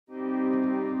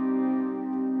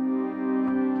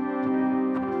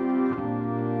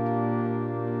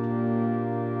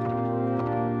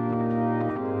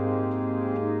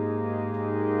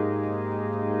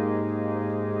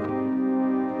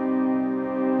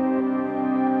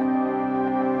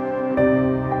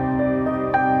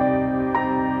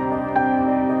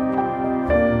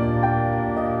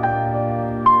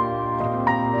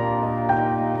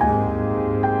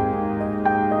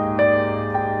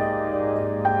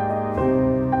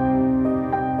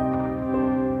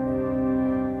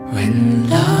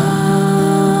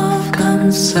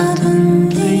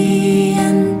suddenly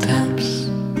and taps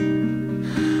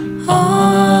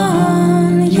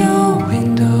on your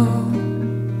window.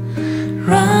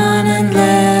 Run and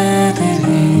let it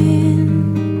in,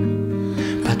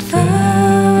 but first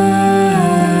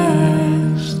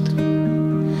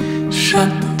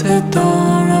shut the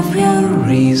door of your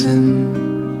reason.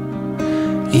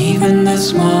 Even the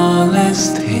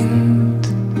smallest hint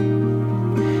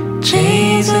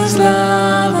chases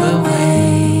love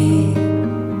away,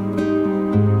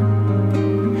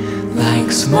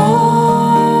 like smoke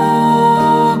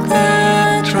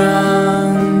that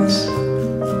drowns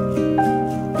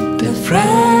the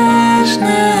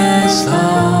freshness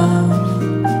of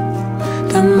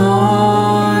the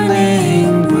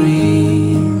morning breeze.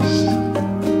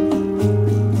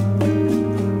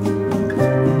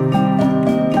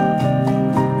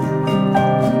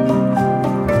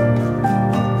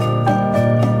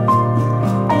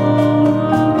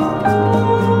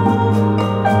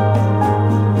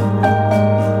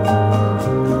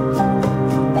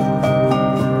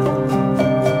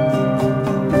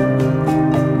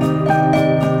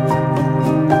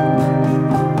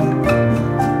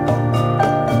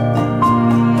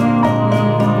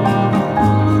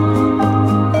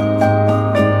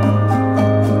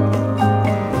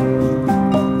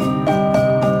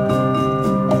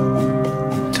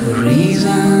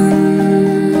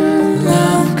 Reason,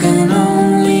 love can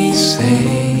only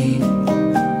say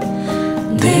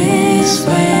this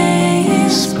way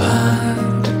is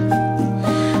bad.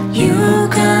 You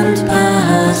can't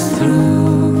pass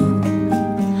through,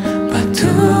 but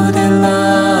to the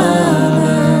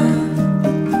lover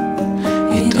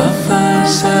it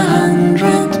offers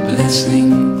 100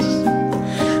 blessings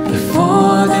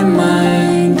before the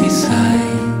mind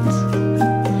decides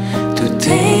to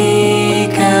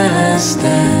take a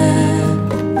step.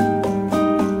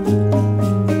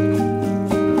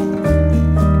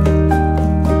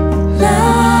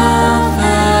 Love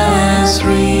has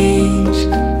reached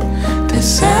the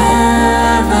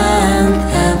 7th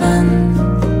heaven.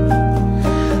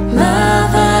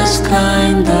 Love has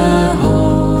climbed the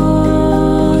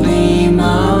holy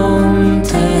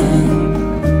mountain.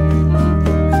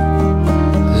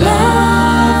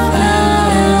 Love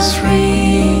has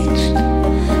reached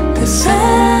the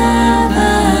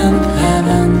 7th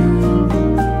heaven.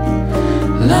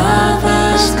 Love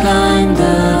has climbed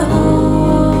the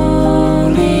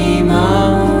holy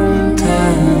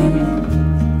mountain.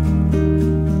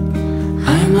 I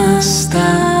must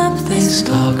stop this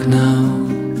talk now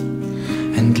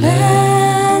and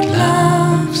let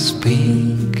love speak.